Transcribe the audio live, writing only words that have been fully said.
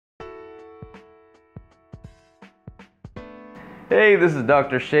Hey, this is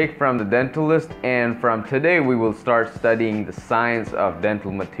Dr. Shaikh from The Dentalist, and from today we will start studying the science of dental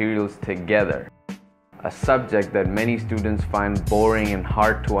materials together. A subject that many students find boring and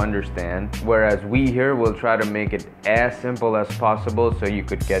hard to understand, whereas we here will try to make it as simple as possible so you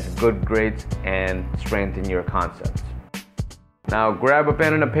could get good grades and strengthen your concepts. Now grab a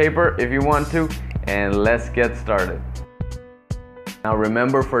pen and a paper if you want to, and let's get started. Now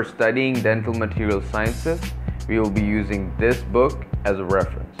remember, for studying dental material sciences, we will be using this book as a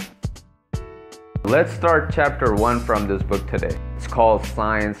reference. Let's start chapter 1 from this book today. It's called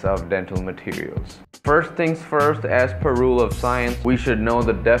Science of Dental Materials. First things first, as per rule of science, we should know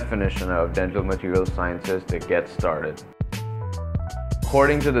the definition of dental material sciences to get started.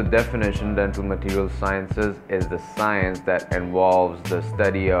 According to the definition, dental material sciences is the science that involves the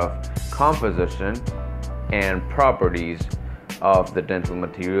study of composition and properties of the dental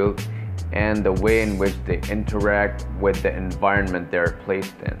material and the way in which they interact with the environment they're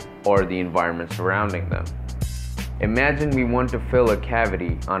placed in, or the environment surrounding them. Imagine we want to fill a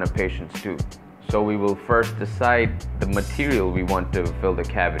cavity on a patient's tooth. So we will first decide the material we want to fill the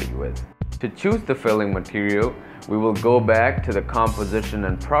cavity with. To choose the filling material, we will go back to the composition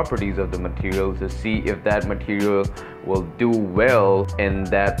and properties of the material to see if that material will do well in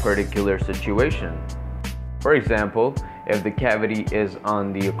that particular situation. For example, if the cavity is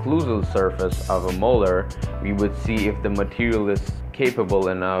on the occlusal surface of a molar, we would see if the material is capable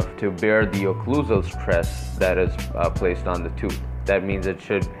enough to bear the occlusal stress that is placed on the tooth. That means it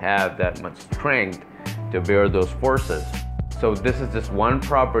should have that much strength to bear those forces. So this is just one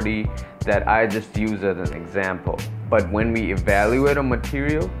property that I just use as an example. But when we evaluate a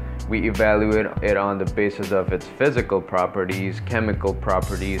material, we evaluate it on the basis of its physical properties, chemical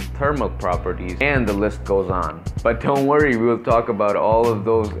properties, thermal properties, and the list goes on. But don't worry, we will talk about all of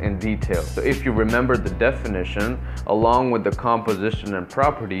those in detail. So if you remember the definition, along with the composition and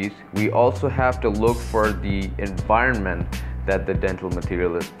properties, we also have to look for the environment that the dental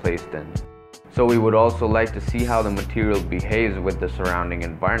material is placed in. So we would also like to see how the material behaves with the surrounding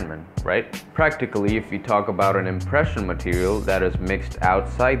environment, right? Practically, if we talk about an impression material that is mixed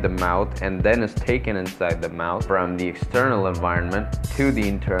outside the mouth and then is taken inside the mouth from the external environment to the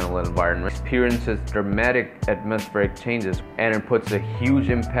internal environment, experiences dramatic atmospheric changes, and it puts a huge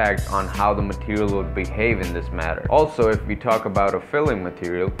impact on how the material would behave in this matter. Also, if we talk about a filling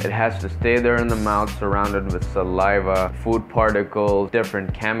material, it has to stay there in the mouth surrounded with saliva, food particles,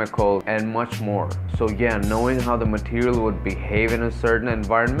 different chemicals, and much more. So yeah, knowing how the material would behave in a certain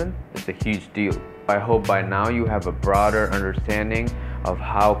environment is a huge deal. I hope by now you have a broader understanding of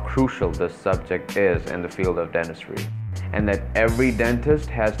how crucial this subject is in the field of dentistry, and that every dentist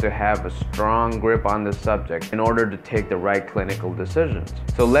has to have a strong grip on this subject in order to take the right clinical decisions.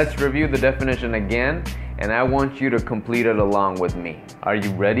 So let's review the definition again, and I want you to complete it along with me. Are you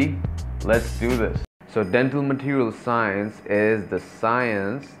ready? Let's do this. So dental material science is the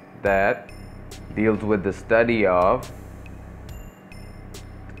science that deals with the study of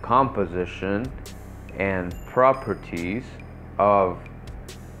composition and properties of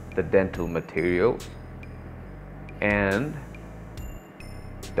the dental materials and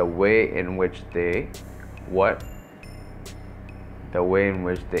the way in which they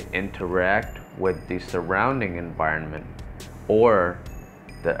interact with the surrounding environment, or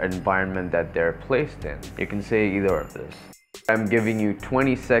the environment that they're placed in. You can say either of this. I'm giving you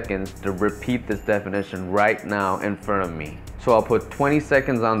 20 seconds to repeat this definition right now in front of me. So I'll put 20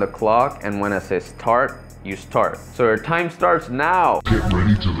 seconds on the clock, and when I say start, you start. So your time starts now. Get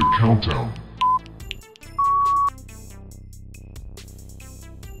ready to the countdown.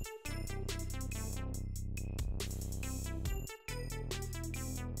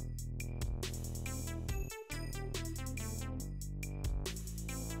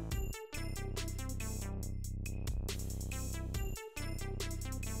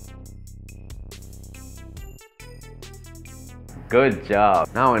 Good job.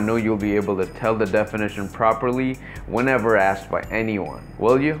 Now I know you'll be able to tell the definition properly whenever asked by anyone.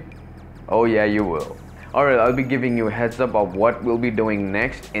 Will you? Oh yeah, you will. Alright, I'll be giving you a heads up of what we'll be doing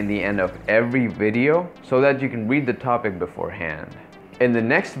next in the end of every video so that you can read the topic beforehand. In the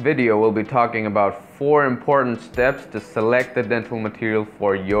next video, we'll be talking about 4 important steps to select the dental material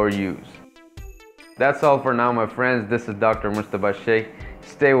for your use. That's all for now, my friends. This is Dr. Muzammil Shaikh.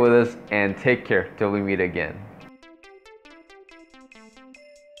 Stay with us and take care till we meet again.